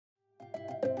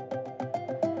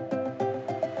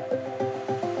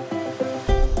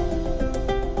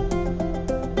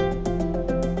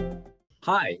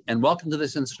Hi, and welcome to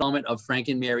this installment of Frank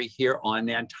and Mary here on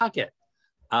Nantucket.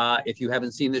 If you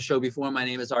haven't seen this show before, my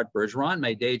name is Art Bergeron.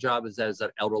 My day job is as an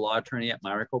elder law attorney at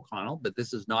Myrick O'Connell, but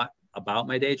this is not about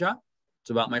my day job. It's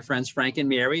about my friends Frank and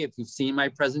Mary. If you've seen my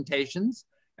presentations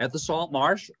at the Salt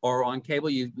Marsh or on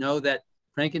cable, you know that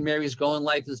Frank and Mary's goal in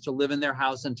life is to live in their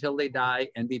house until they die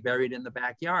and be buried in the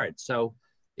backyard. So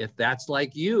if that's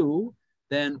like you,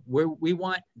 then we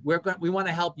want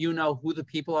to help you know who the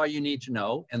people are you need to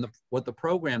know and what the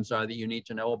programs are that you need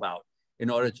to know about in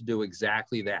order to do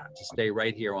exactly that, to stay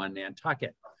right here on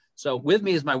Nantucket. So with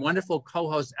me is my wonderful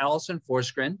co-host, Allison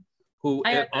Forsgren, who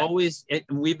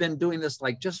we've been doing this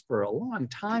like just for a long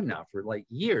time now, for like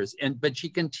years, but she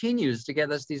continues to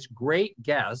get us these great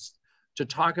guests to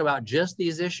talk about just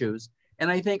these issues. And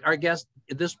I think our guest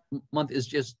this month is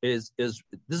this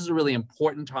is a really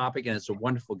important topic, and it's a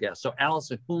wonderful guest. So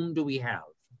Allison, whom do we have?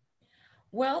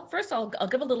 Well, first I'll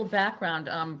give a little background.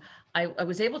 I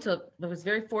was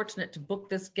very fortunate to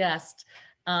book this guest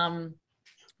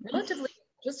relatively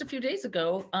just a few days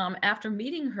ago after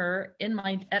meeting her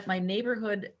at my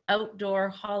neighborhood outdoor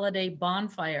holiday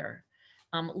bonfire.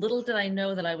 Little did I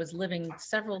know that I was living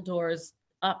several doors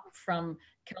up from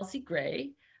Kelsea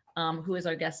Gray, who is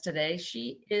our guest today.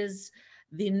 She is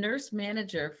the nurse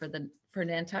manager for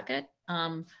Nantucket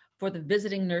for the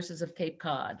Visiting Nurses of Cape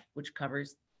Cod, which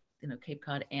covers Cape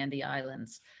Cod and the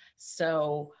islands.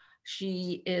 So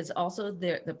she is also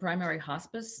the primary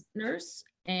hospice nurse,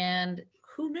 and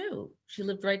who knew? She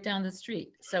lived right down the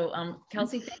street. So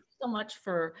Kelsea, thank you so much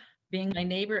for being my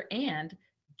neighbor and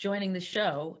joining the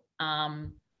show.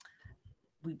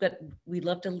 We'd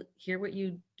love to hear what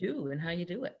you do and how you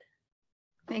do it.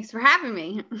 Thanks for having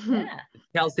me. Yeah.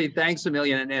 Kelsea, thanks a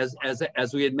million. And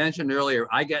as we had mentioned earlier,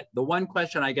 the one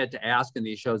question I get to ask in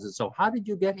these shows is, so how did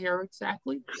you get here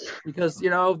exactly? Because,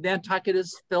 Nantucket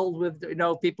is filled with,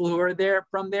 people who are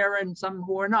from there and some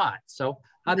who are not. So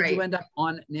how did you end up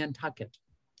on Nantucket?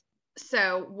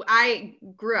 So I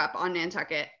grew up on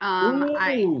Nantucket.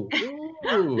 I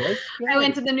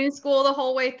went to the new school the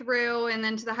whole way through, and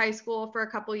then to the high school for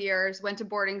a couple years, went to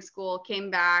boarding school,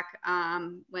 came back,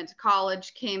 went to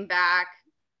college, came back.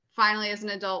 Finally, as an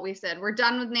adult, we said, we're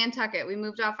done with Nantucket. We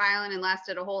moved off island and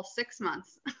lasted a whole 6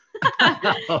 months.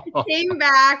 Came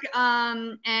back,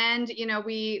 and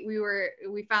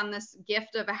we found this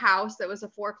gift of a house that was a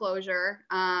foreclosure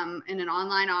in an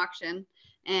online auction.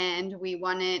 And we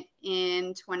won it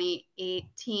in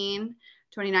 2019,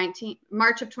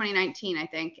 March of 2019, I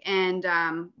think. And,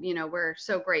 we're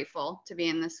so grateful to be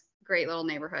in this great little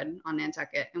neighborhood on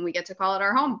Nantucket, and we get to call it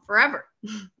our home forever.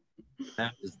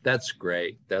 That's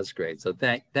great. That's great. So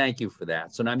thank you for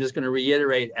that. So now I'm just going to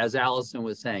reiterate, as Allison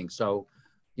was saying. So,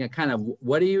 kind of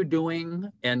what are you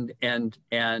doing, and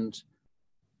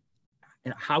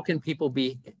how can people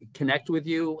connect with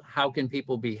you? How can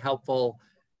people be helpful?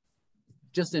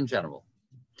 Just in general.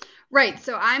 Right.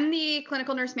 So I'm the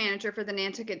clinical nurse manager for the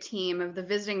Nantucket Team of the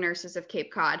Visiting Nurses of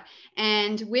Cape Cod.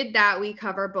 And with that, we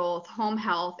cover both home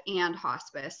health and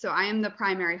hospice. So I am the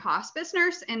primary hospice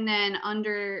nurse. And then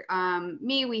under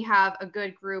me, we have a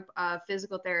good group of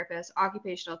physical therapists,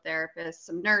 occupational therapists,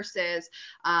 some nurses,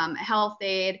 a health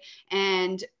aide.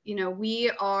 And,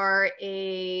 we are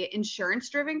a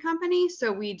insurance-driven company.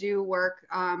 So we do work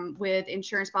with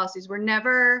insurance policies. We're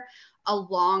never a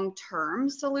long-term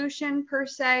solution per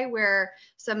se, where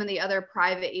some of the other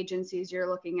private agencies you're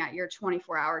looking at your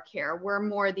 24-hour care. We're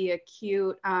more the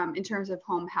acute in terms of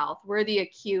home health. We're the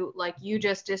acute, like you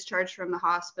just discharged from the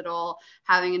hospital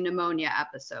having a pneumonia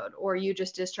episode, or you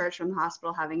just discharged from the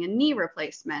hospital having a knee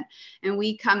replacement. And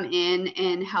we come in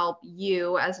and help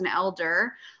you as an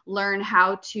elder learn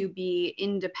how to be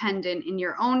independent in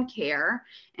your own care.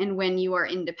 And when you are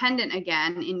independent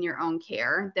again in your own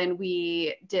care, then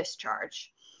we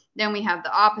discharge. Then we have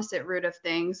the opposite route of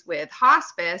things with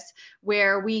hospice,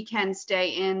 where we can stay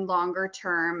in longer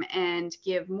term and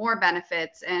give more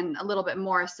benefits and a little bit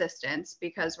more assistance,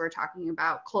 because we're talking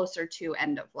about closer to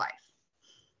end of life.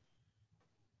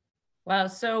 Wow.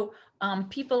 So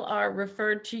people are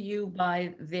referred to you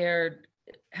by their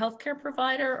healthcare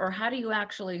provider, or how do you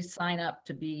actually sign up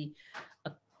to be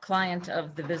a client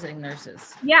of the Visiting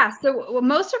Nurses? Yeah. So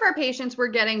most of our patients we're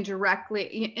getting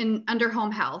directly under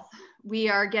home health. We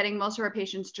are getting most of our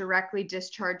patients directly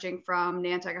discharging from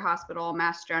Nantucket Hospital,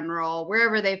 Mass General,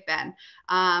 wherever they've been,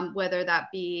 whether that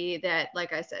be that,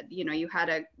 like I said, you had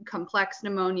a complex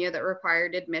pneumonia that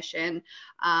required admission,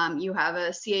 you have a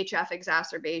CHF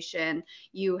exacerbation,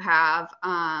 you have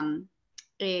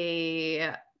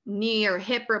a knee or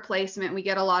hip replacement. We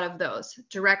get a lot of those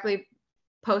directly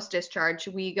post-discharge,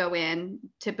 we go in,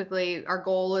 typically our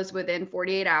goal is within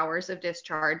 48 hours of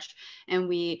discharge, and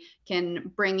we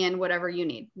can bring in whatever you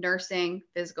need: nursing,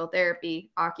 physical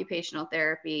therapy, occupational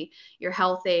therapy, your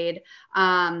health aid.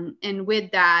 And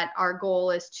with that, our goal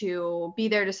is to be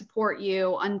there to support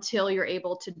you until you're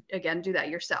able to, again, do that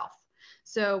yourself.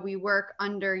 So we work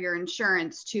under your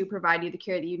insurance to provide you the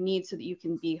care that you need so that you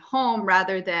can be home,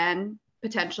 rather than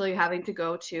potentially having to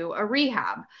go to a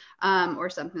rehab or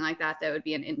something like that. That would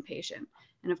be an inpatient.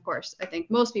 And of course, I think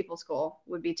most people's goal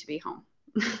would be to be home.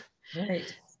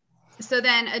 Right. So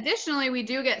then additionally, we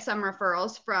do get some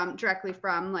referrals directly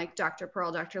from like Dr.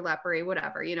 Pearl, Dr. Lepre,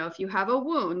 whatever, if you have a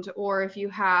wound, or if you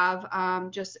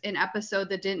have just an episode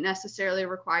that didn't necessarily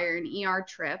require an ER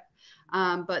trip,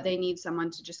 but they need someone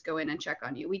to just go in and check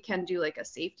on you. We can do like a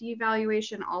safety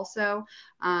evaluation also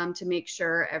to make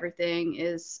sure everything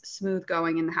is smooth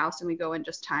going in the house. And we go in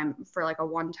just time for like a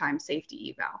one-time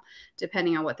safety eval,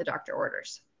 depending on what the doctor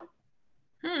orders.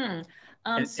 Go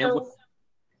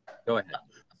ahead.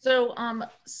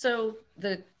 So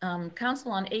the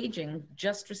Council on Aging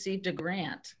just received a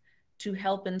grant to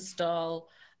help install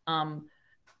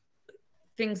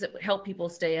things that would help people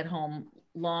stay at home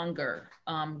longer,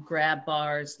 grab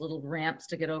bars, little ramps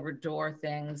to get over door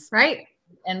things. Right.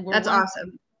 And that's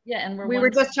awesome. Yeah. And we were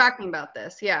just talking about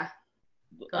this. Yeah.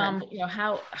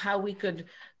 How we could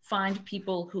find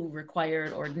people who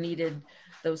required or needed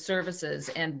those services,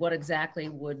 and what exactly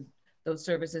would those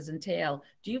services entail.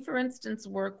 Do you, for instance,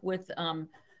 work with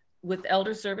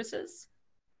elder services?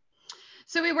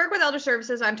 So we work with elder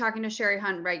services. I'm talking to Sherry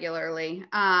Hunt regularly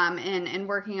and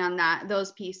working on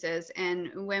those pieces.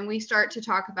 And when we start to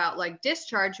talk about like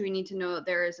discharge, we need to know that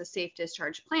there is a safe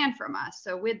discharge plan from us.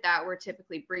 So with that, we're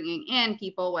typically bringing in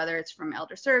people, whether it's from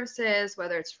elder services,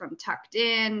 whether it's from tucked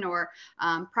in or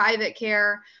private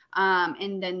care.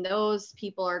 And then those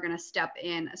people are going to step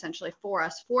in essentially for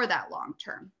us for that long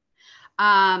term.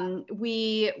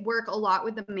 We work a lot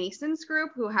with the Masons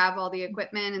group, who have all the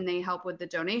equipment, and they help with the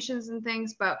donations and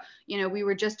things. But, we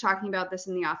were just talking about this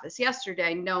in the office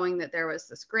yesterday, knowing that there was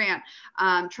this grant,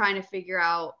 trying to figure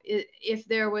out if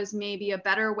there was maybe a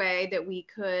better way that we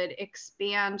could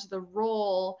expand the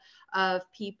role of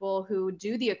people who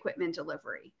do the equipment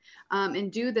delivery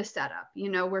and do the setup.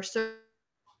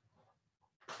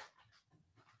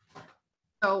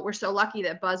 We're so lucky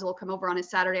that Buzz will come over on a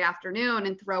Saturday afternoon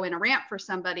and throw in a ramp for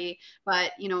somebody,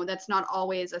 but that's not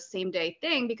always a same day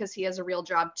thing, because he has a real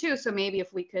job too. So maybe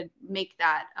if we could make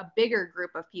that a bigger group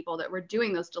of people that were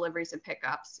doing those deliveries and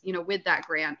pickups, with that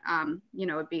grant,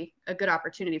 it'd be a good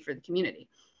opportunity for the community.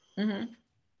 Mm-hmm.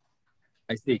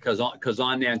 I see, because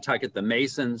on Nantucket, the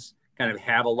Masons kind of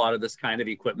have a lot of this kind of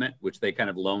equipment, which they kind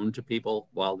of loan to people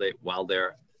while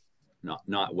they're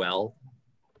not well.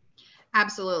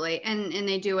 Absolutely. And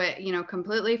they do it,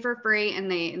 completely for free,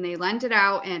 and they lend it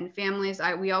out, and families,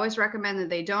 we always recommend that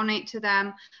they donate to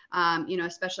them,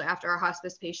 especially after our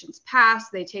hospice patients pass.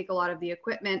 They take a lot of the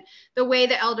equipment the way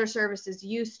the elder services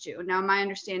used to. Now, my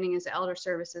understanding is the elder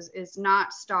services is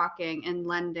not stocking and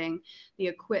lending the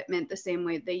equipment the same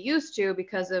way they used to,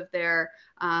 because of their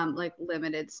like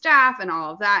limited staff and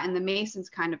all of that. And the Masons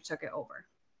kind of took it over.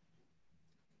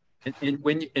 And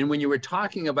when you were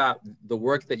talking about the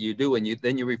work that you do, and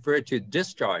you refer to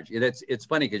discharge, it's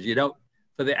funny, because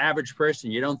for the average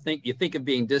person, you think of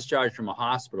being discharged from a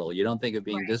hospital. You don't think of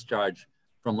being discharged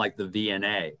from like the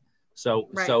VNA. So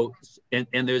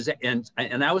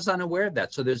and I was unaware of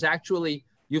that. So there's actually,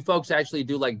 you folks actually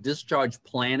do like discharge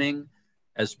planning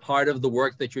as part of the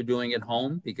work that you're doing at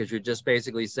home, because you're just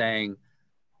basically saying,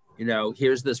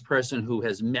 here's this person who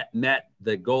has met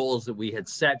the goals that we had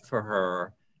set for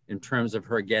her in terms of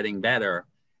her getting better,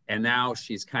 and now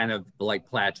she's kind of like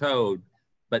plateaued,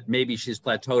 but maybe she's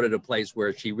plateaued at a place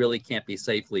where she really can't be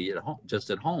safely at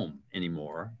home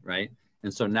anymore, right?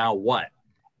 And so now what?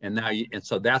 And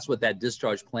so that's what that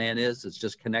discharge plan is. It's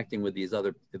just connecting with these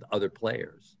other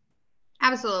players.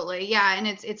 Absolutely. Yeah. And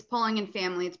it's pulling in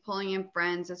family, it's pulling in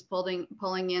friends, it's pulling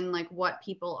in like what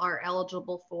people are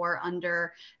eligible for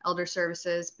under elder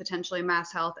services, potentially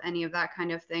mass health, any of that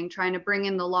kind of thing, trying to bring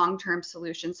in the long-term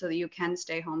solution so that you can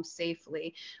stay home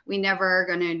safely. We never are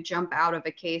going to jump out of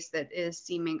a case that is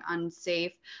seeming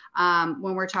unsafe.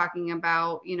 When we're talking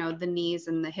about, the knees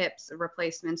and the hips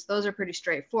replacements, those are pretty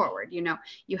straightforward.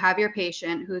 You have your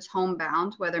patient who's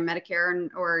homebound, whether Medicare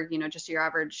or just your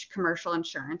average commercial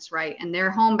insurance, right? And and they're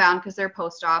homebound because they're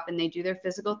post-op and they do their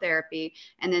physical therapy,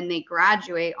 and then they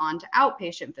graduate onto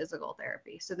outpatient physical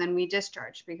therapy. So then we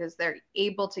discharge because they're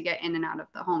able to get in and out of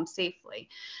the home safely.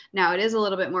 Now, it is a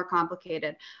little bit more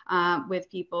complicated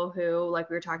with people who, like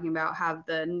we were talking about, have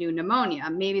the new pneumonia.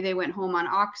 Maybe they went home on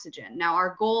oxygen. Now,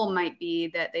 our goal might be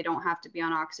that they don't have to be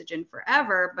on oxygen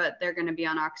forever, but they're going to be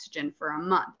on oxygen for a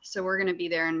month. So we're going to be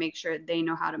there and make sure they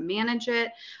know how to manage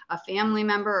it. A family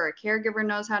member or a caregiver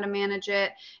knows how to manage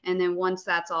it. And then once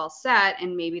that's all set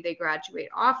and maybe they graduate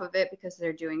off of it because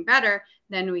they're doing better,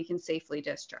 then we can safely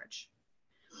discharge.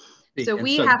 So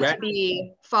we have to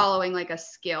be following like a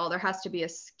skill. There has to be a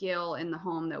skill in the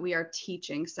home that we are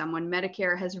teaching someone.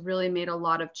 Medicare has really made a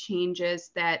lot of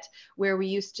changes that where we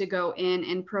used to go in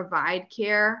and provide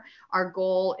care, our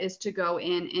goal is to go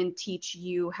in and teach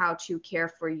you how to care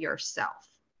for yourself.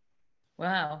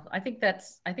 Wow. I think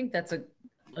that's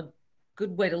a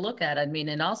good way to look at it. I mean,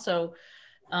 and also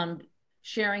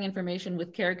sharing information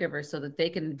with caregivers so that they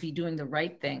can be doing the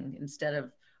right thing instead of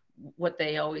what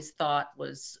they always thought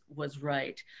was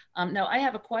right. Now I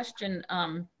have a question.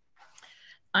 I'm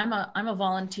a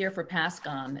volunteer for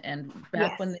PASCON, and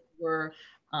back when they were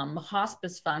the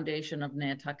Hospice Foundation of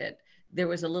Nantucket, there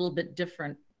was a little bit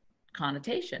different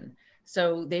connotation.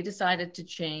 So they decided to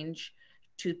change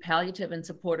to palliative and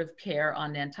supportive care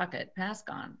on Nantucket,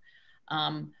 PASCON,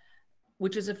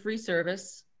 which is a free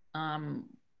service.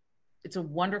 It's a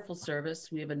wonderful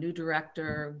service. We have a new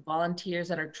director, volunteers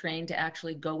that are trained to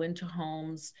actually go into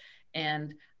homes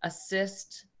and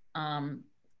assist,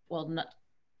 not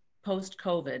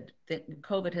post-COVID.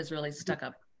 COVID has really stuck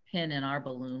a pin in our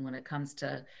balloon when it comes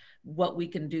to what we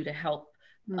can do to help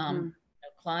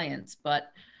clients.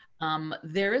 But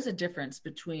there is a difference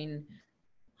between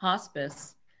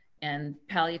hospice and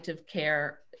palliative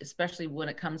care, especially when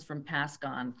it comes from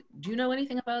PASCON. Do you know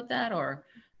anything about that? Or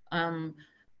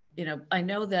I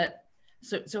know that,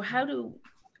 so how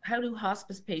do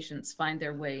hospice patients find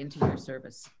their way into your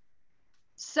service?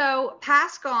 So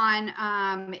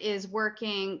PASCON is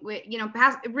working with,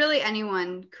 really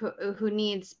anyone who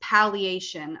needs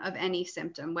palliation of any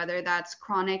symptom, whether that's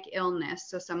chronic illness.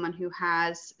 So someone who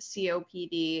has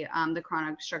COPD, the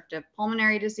chronic obstructive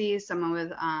pulmonary disease, someone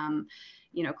with,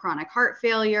 chronic heart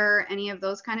failure, any of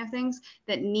those kind of things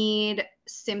that need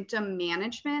symptom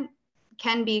management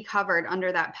can be covered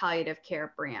under that palliative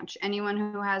care branch. Anyone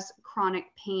who has chronic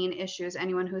pain issues,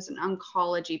 anyone who's an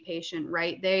oncology patient,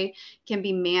 right? They can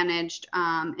be managed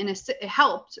and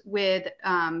helped with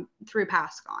through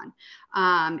PASCON.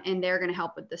 And they're going to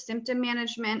help with the symptom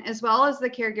management as well as the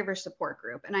caregiver support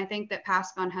group. And I think that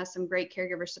PASCON has some great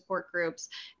caregiver support groups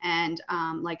and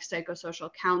like psychosocial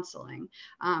counseling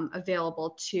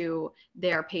available to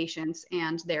their patients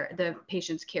and the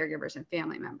patients' caregivers and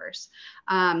family members.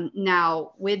 Now,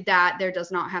 with that, there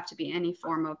does not have to be any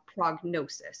form of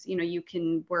prognosis. You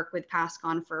can work with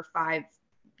PASCON for 5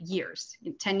 years,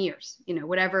 10 years,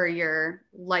 whatever your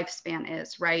lifespan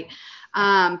is, right?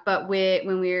 But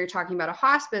when we're talking about a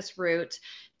hospice route,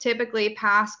 typically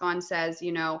PASCON says,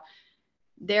 we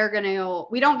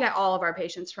don't get all of our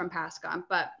patients from PASCON,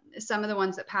 but some of the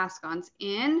ones that PASCON's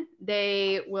in,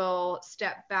 they will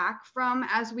step back from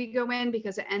as we go in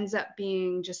because it ends up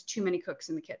being just too many cooks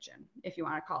in the kitchen, if you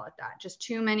want to call it that. Just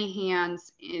too many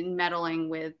hands in meddling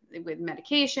with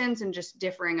medications and just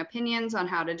differing opinions on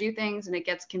how to do things, and it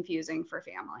gets confusing for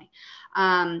family.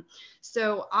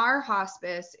 So our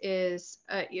hospice is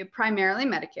primarily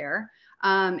Medicare.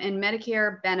 And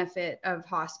Medicare benefit of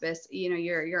hospice,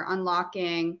 you're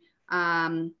unlocking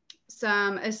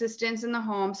some assistance in the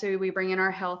home. So we bring in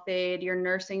our health aide, your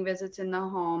nursing visits in the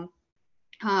home.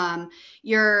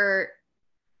 Your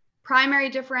primary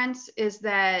difference is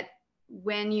that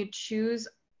when you choose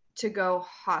to go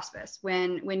hospice,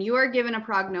 when you are given a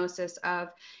prognosis of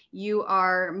you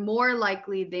are more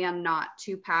likely than not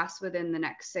to pass within the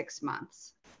next 6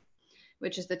 months,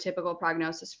 which is the typical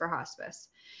prognosis for hospice.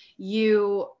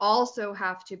 You also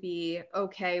have to be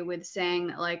okay with saying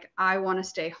that, like, I want to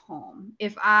stay home.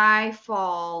 If I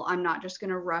fall, I'm not just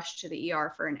going to rush to the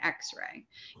ER for an X-ray.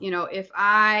 If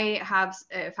I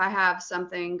have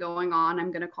something going on,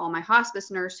 I'm going to call my hospice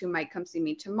nurse who might come see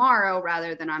me tomorrow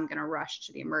rather than I'm going to rush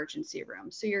to the emergency room.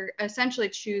 So you're essentially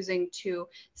choosing to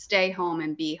stay home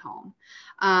and be home.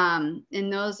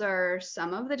 And those are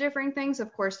some of the different things.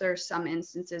 Of course, there are some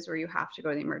instances where you have to go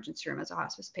to the emergency room as a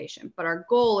hospice patient, but our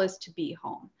goal is to be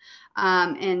home.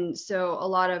 And so a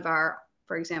lot of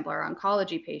for example, our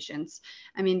oncology patients,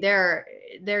 I mean, they're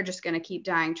just going to keep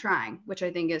dying trying, which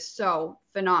I think is so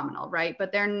phenomenal, right?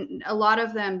 But a lot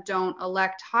of them don't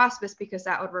elect hospice because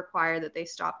that would require that they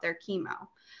stop their chemo.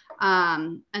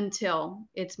 until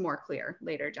it's more clear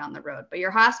later down the road. But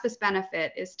your hospice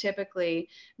benefit is typically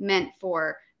meant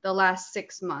for the last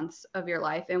 6 months of your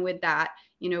life. And with that,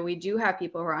 you know, we do have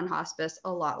people who are on hospice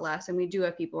a lot less, and we do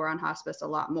have people who are on hospice a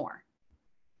lot more.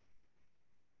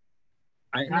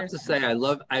 I have to say,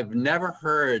 I've never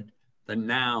heard the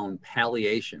noun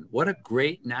palliation. What a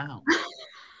great noun.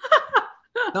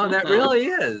 No, that really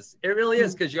is. It really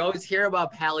is, because you always hear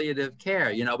about palliative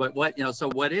care, you know, but what, you know, so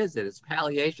what is it? It's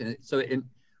palliation. So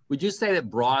would you say that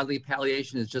broadly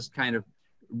palliation is just kind of,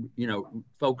 you know,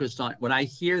 focused on, when I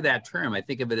hear that term, I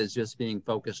think of it as just being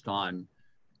focused on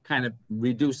kind of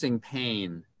reducing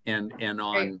pain and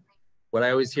on Right. what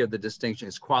I always hear the distinction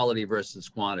is quality versus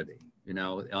quantity, you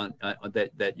know,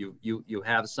 that you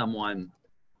have someone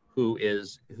who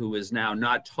is now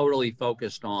not totally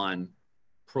focused on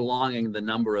prolonging the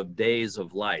number of days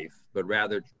of life, but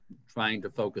rather trying to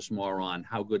focus more on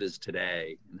how good is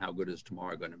today and how good is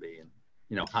tomorrow going to be, and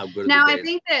you know how good. Now, I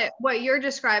think that what you're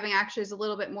describing actually is a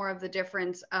little bit more of the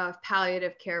difference of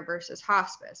palliative care versus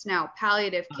hospice. Now,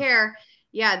 palliative care,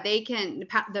 yeah,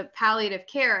 the palliative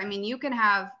care. I mean, you could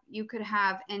have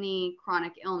any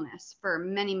chronic illness for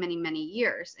many, many, many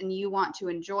years, and you want to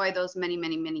enjoy those many,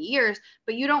 many, many years,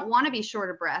 but you don't want to be short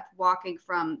of breath walking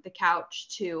from the couch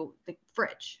to the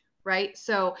fridge, right?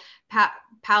 So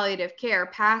palliative care,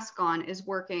 PASCON, is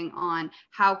working on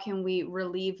how can we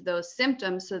relieve those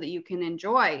symptoms so that you can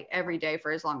enjoy every day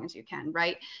for as long as you can,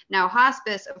 right? Now,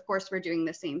 hospice, of course, we're doing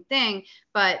the same thing,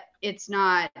 but it's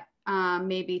not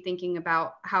maybe thinking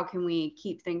about how can we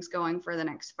keep things going for the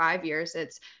next 5 years.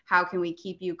 It's how can we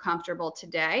keep you comfortable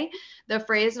today. The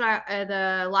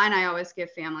line I always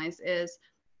give families is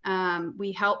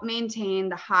we help maintain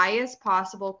the highest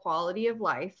possible quality of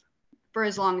life for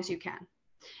as long as you can.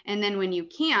 And then when you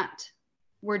can't,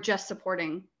 we're just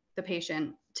supporting the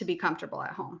patient to be comfortable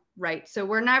at home, right? So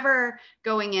we're never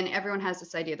going in, everyone has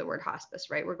this idea of the word hospice,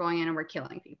 right? We're going in and we're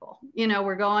killing people. You know,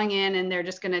 we're going in and they're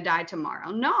just going to die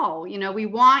tomorrow. No, you know, we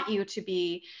want you to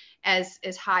be as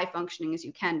high functioning as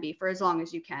you can be for as long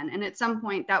as you can. And at some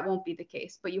point that won't be the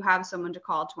case, but you have someone to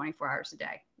call 24 hours a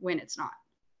day when it's not.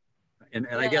 And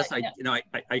I guess I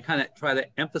kind of try to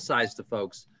emphasize to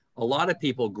folks, a lot of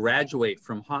people graduate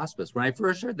from hospice. When I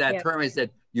first heard that term, I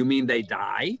said, you mean they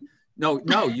die?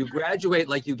 No, you graduate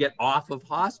like you get off of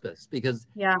hospice, because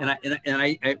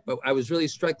I was really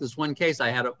struck this one case. I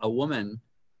had a woman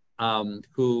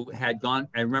who had gone,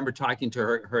 I remember talking to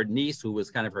her niece, who was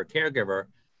kind of her caregiver.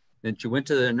 Then she went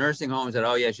to the nursing home and said,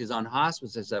 oh yeah, she's on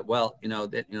hospice. I said, well,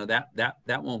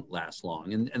 that won't last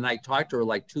long. And I talked to her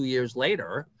like 2 years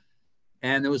later,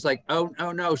 and it was like, oh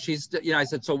no, she's, I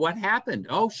said, so what happened?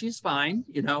 Oh, she's fine,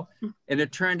 and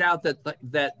it turned out that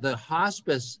the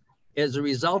hospice, as a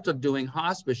result of doing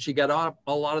hospice, she got off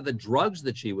a lot of the drugs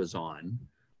that she was on,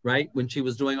 right, when she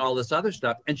was doing all this other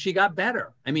stuff, and she got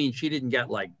better. I mean, she didn't get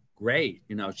like great,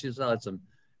 she's had some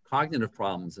cognitive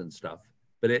problems and stuff,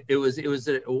 but it was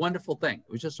a wonderful thing.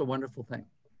 It was just a wonderful thing.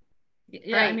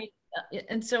 Yeah, right. I mean,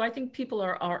 and so I think people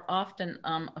are often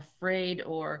afraid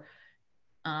or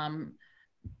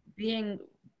being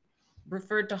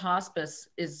referred to hospice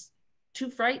is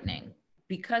too frightening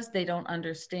because they don't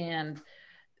understand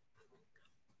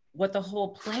what the whole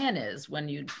plan is when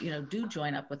you do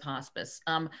join up with hospice.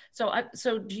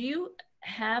 So do you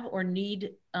have or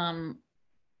need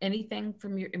anything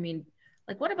from your,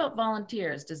 like, what about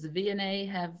volunteers? Does the VNA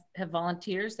have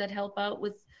volunteers that help out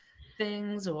with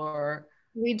things, or?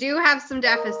 We do have some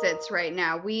deficits right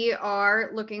now. We are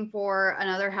looking for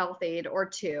another health aide or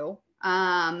two.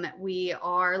 We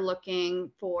are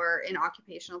looking for an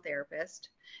occupational therapist,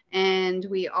 and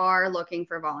we are looking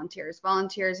for volunteers.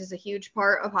 Volunteers is a huge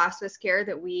part of hospice care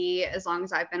that we, as long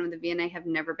as I've been with the VNA, have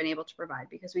never been able to provide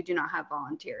because we do not have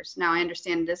volunteers. Now, I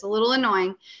understand it is a little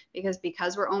annoying because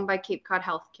we're owned by Cape Cod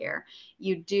Healthcare,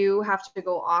 you do have to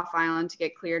go off island to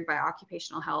get cleared by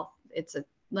occupational health. It's a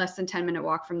less than 10-minute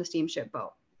walk from the steamship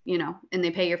boat, and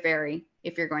they pay your ferry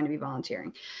if you're going to be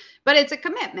volunteering. But it's a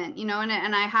commitment,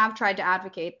 and I have tried to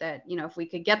advocate that, if we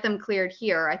could get them cleared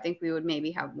here, I think we would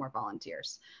maybe have more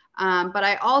volunteers. But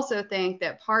I also think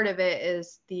that part of it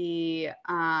is the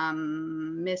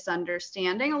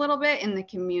misunderstanding a little bit in the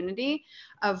community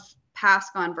of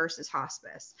PASCON versus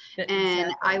hospice. And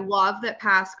exactly. I love that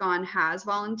PASCON has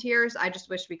volunteers. I just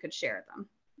wish we could share them.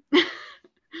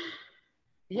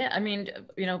 Yeah,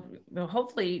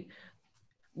 hopefully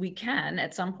we can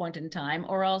at some point in time,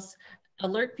 or else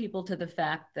alert people to the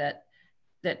fact that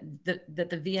the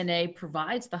VNA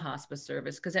provides the hospice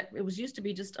service, because it was used to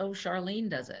be just, oh, Charlene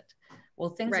does it.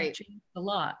 Well, things have changed a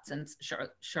lot since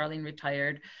Charlene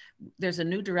retired. There's a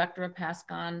new director of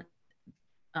PASCON.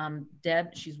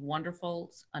 Deb, she's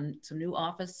wonderful. Some new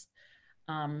office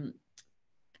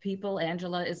people.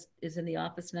 Angela is in the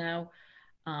office now.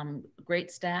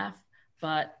 Great staff,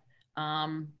 but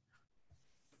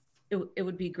it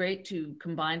would be great to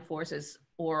combine forces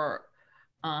or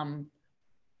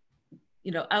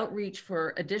outreach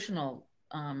for additional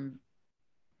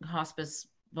hospice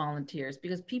volunteers,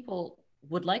 because people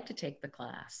would like to take the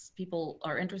class. People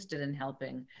are interested in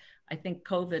helping. I think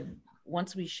COVID,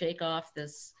 once we shake off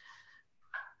this,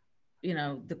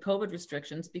 the COVID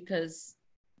restrictions, because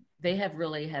they have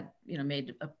really had,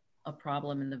 made a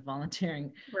problem in the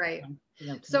volunteering. Right.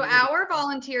 So community. our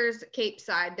volunteers, Cape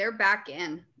Side, they're back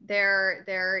in.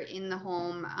 They're in the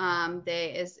home. A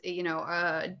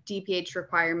DPH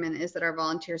requirement is that our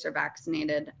volunteers are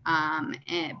vaccinated.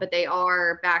 But they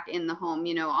are back in the home.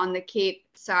 On the Cape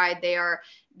Side,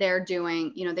 they're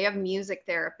doing, they have music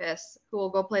therapists who will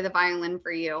go play the violin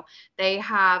for you. They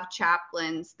have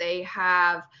chaplains. They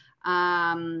have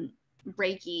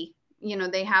Reiki.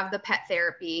 They have the pet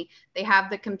therapy, they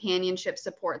have the companionship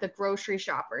support, the grocery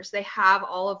shoppers, they have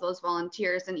all of those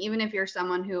volunteers. And even if you're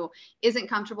someone who isn't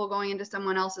comfortable going into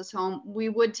someone else's home, we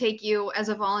would take you as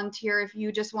a volunteer if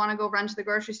you just want to go run to the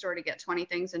grocery store to get 20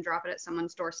 things and drop it at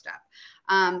someone's doorstep.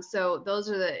 So those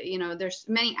are there's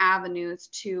many avenues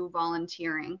to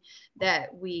volunteering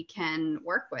that we can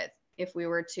work with if we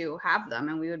were to have them,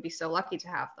 and we would be so lucky to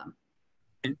have them.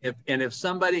 And if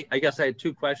somebody, I guess I had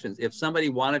two questions. If somebody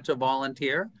wanted to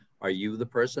volunteer, are you the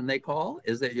person they call?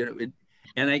 Is that,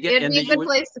 and I get, it'd be a good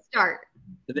place to start.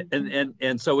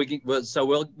 And so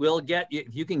we'll get,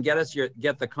 if you can get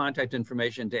the contact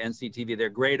information to NCTV, they're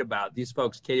great about, these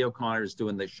folks, Katie O'Connor is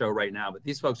doing the show right now, but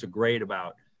these folks are great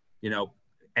about,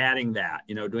 adding that,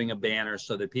 doing a banner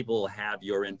so that people will have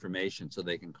your information so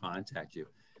they can contact you.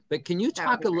 But can you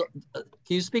talk can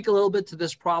you speak a little bit to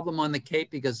this problem on the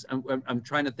Cape? Because I'm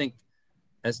trying to think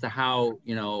as to how,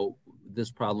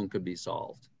 this problem could be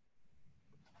solved.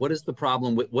 What is the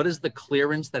problem with, what is the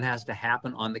clearance that has to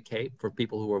happen on the Cape for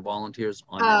people who are volunteers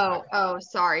on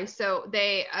sorry. So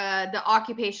the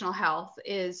occupational health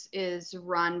is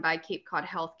run by Cape Cod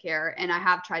Healthcare, and I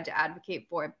have tried to advocate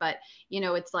for it, but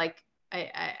it's like,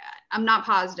 I'm not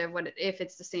positive if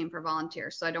it's the same for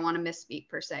volunteers, so I don't want to misspeak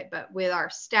per se. But with our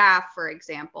staff, for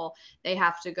example, they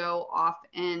have to go off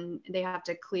and they have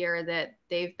to clear that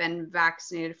they've been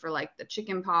vaccinated for like the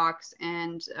chicken pox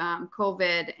and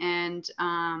COVID and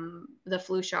the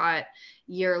flu shot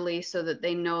yearly, so that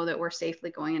they know that we're safely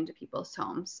going into people's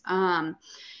homes.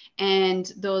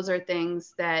 And those are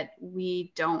things that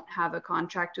we don't have a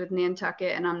contract with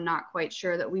Nantucket, and I'm not quite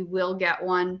sure that we will get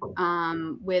one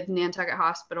with Nantucket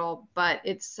Hospital, but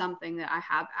it's something that I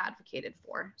have advocated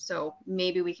for. So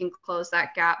maybe we can close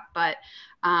that gap, but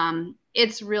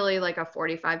it's really like a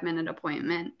 45-minute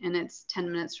appointment, and it's 10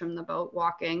 minutes from the boat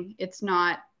walking. It's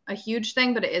not a huge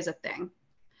thing, but it is a thing.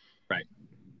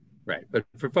 Right. But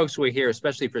for folks who are here,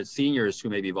 especially for seniors who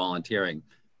may be volunteering,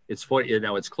 it's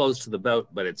it's close to the boat,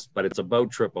 but it's a boat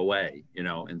trip away,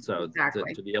 and so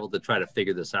exactly. to be able to try to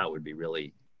figure this out would be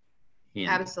really handy.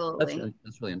 Absolutely.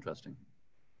 That's really interesting.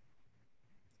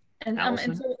 And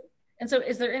so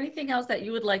is there anything else that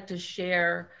you would like to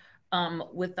share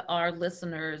with our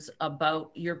listeners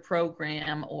about your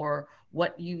program, or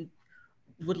what you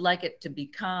would like it to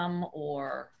become,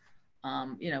 or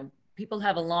people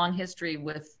have a long history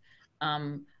with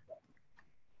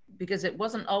because it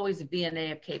wasn't always a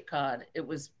VNA of Cape Cod. It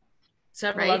was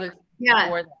several other things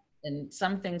before that, and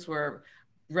some things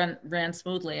ran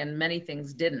smoothly and many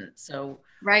things didn't. So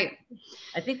right.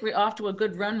 I think we're off to a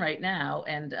good run right now.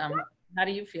 And how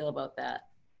do you feel about that?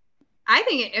 I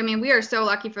think, we are so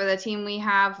lucky for the team we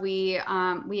have. We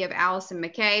have Allison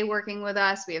McKay working with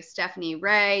us. We have Stephanie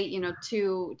Ray,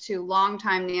 two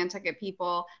longtime Nantucket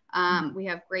people. We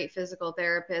have great physical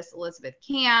therapists, Elizabeth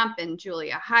Camp and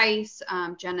Julia Heiss.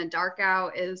 Jenna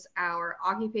Darkow is our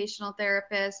occupational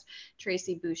therapist.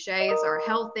 Tracy Boucher is our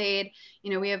health aide.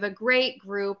 We have a great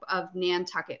group of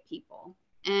Nantucket people.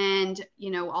 And,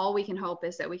 all we can hope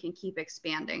is that we can keep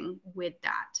expanding with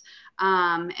that.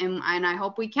 And I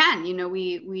hope we can.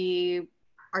 We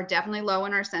are definitely low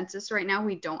in our census right now.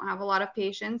 We don't have a lot of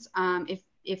patients.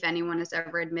 If anyone is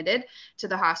ever admitted to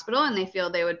the hospital and they feel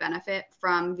they would benefit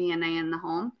from VNA in the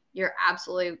home, you're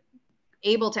absolutely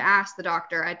able to ask the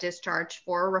doctor at discharge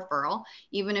for a referral,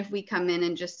 even if we come in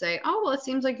and just say, oh, well, it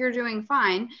seems like you're doing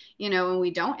fine, and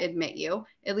we don't admit you.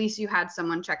 At least you had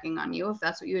someone checking on you, if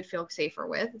that's what you would feel safer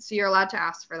with. So you're allowed to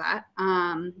ask for that.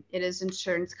 It is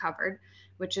insurance covered,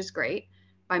 which is great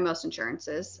by most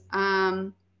insurances. I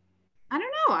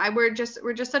don't know. We're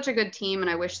just such a good team,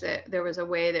 and I wish that there was a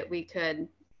way that we could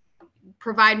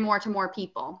provide more to more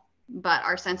people. But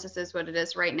our census is what it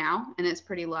is right now, and it's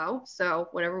pretty low. So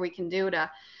whatever we can do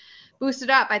to boost it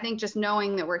up, I think just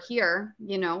knowing that we're here,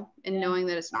 you know, and knowing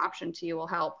that it's an option to you will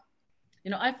help.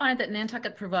 You know, I find that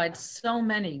Nantucket provides so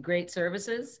many great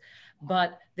services,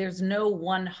 but there's no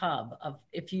one hub of,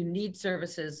 if you need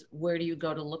services, where do you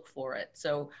go to look for it?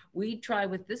 So we try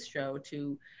with this show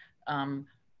to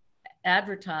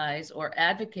advertise or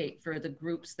advocate for the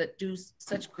groups that do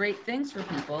such great things for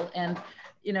people. And,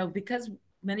 you know, because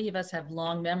many of us have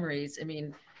long memories. I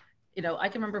mean, you know, I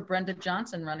can remember Brenda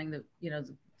Johnson running the, you know,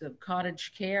 the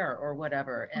cottage care or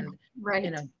whatever. And, right.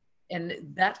 you know, and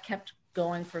that kept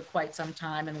going for quite some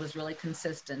time and was really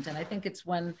consistent. And I think it's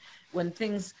when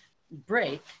things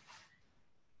break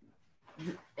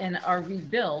and are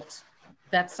rebuilt,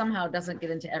 that somehow doesn't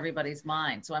get into everybody's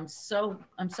mind. So I'm so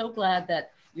glad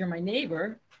that you're my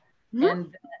neighbor,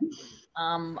 and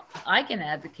I can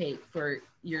advocate for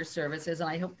your services. And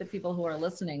I hope that people who are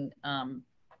listening,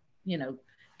 you know,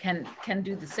 can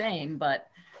do the same. But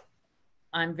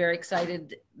I'm very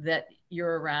excited that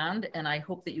you're around, and I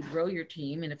hope that you grow your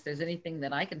team. And if there's anything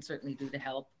that I can certainly do to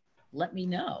help, let me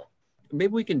know.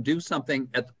 Maybe we can do something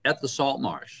at the Salt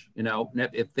Marsh, you know,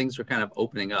 if things are kind of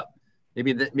opening up.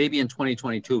 Maybe in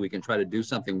 2022, we can try to do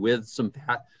something with some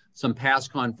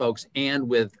PASCON folks and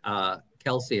with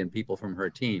Kelsey and people from her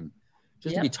team,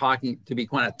 just to be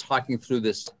kind of talking through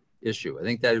this issue. I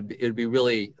think that it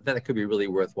could be really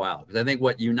worthwhile, because I think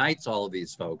what unites all of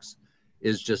these folks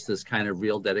is just this kind of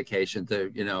real dedication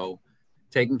to, you know,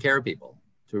 taking care of people,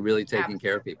 to really taking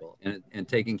care of people, and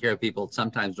taking care of people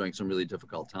sometimes during some really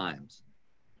difficult times.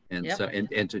 And so,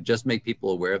 and to just make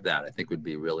people aware of that, I think would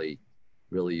be really,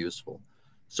 really useful.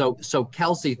 So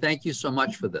Kelsey, thank you so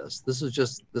much for this. This was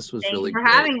really great. Thank you for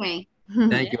having me.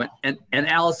 Thank you. And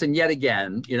Allison, yet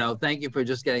again, you know, thank you for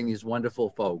just getting these wonderful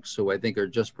folks who I think are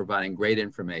just providing great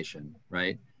information,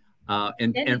 right? So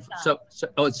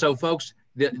folks,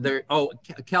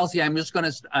 Kelsey, I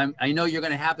know you're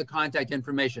going to have the contact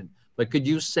information, but could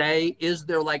you say, is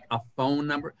there like a phone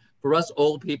number for us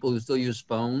old people who still use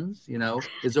phones? You know,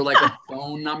 is there like a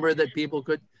phone number that people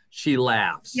could? She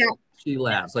laughs. Yeah. She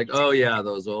laughs like, oh yeah,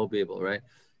 those old people, right?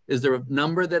 Is there a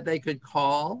number that they could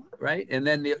call, right? And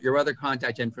then your other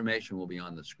contact information will be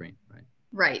on the screen, right?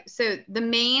 Right. So the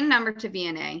main number to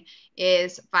VNA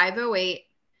is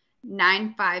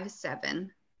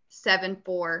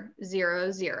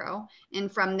 508-957-7400.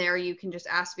 And from there, you can just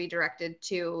ask to be directed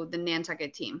to the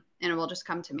Nantucket team, and it will just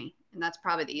come to me. And that's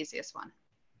probably the easiest one.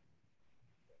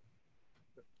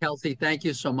 Kelsey, thank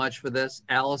you so much for this.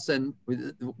 Allison,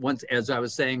 once, as I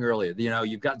was saying earlier, you know,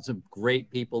 you've got some great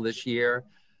people this year.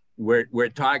 We're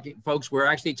talking, folks, we're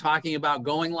actually talking about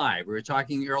going live. We were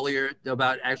talking earlier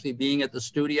about actually being at the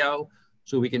studio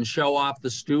so we can show off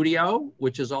the studio,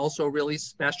 which is also really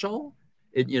special.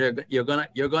 You're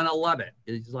gonna love it.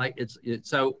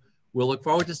 So we'll look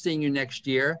forward to seeing you next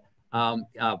year.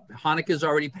 Hanukkah's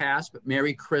already passed, but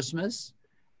Merry Christmas.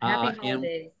 Happy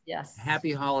holidays, yes.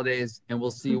 Happy holidays, and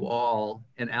we'll see you all.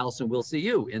 And Allison, we'll see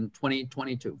you in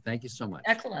 2022. Thank you so much.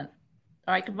 Excellent.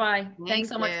 All right, goodbye. Thanks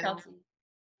so much, Kelsey.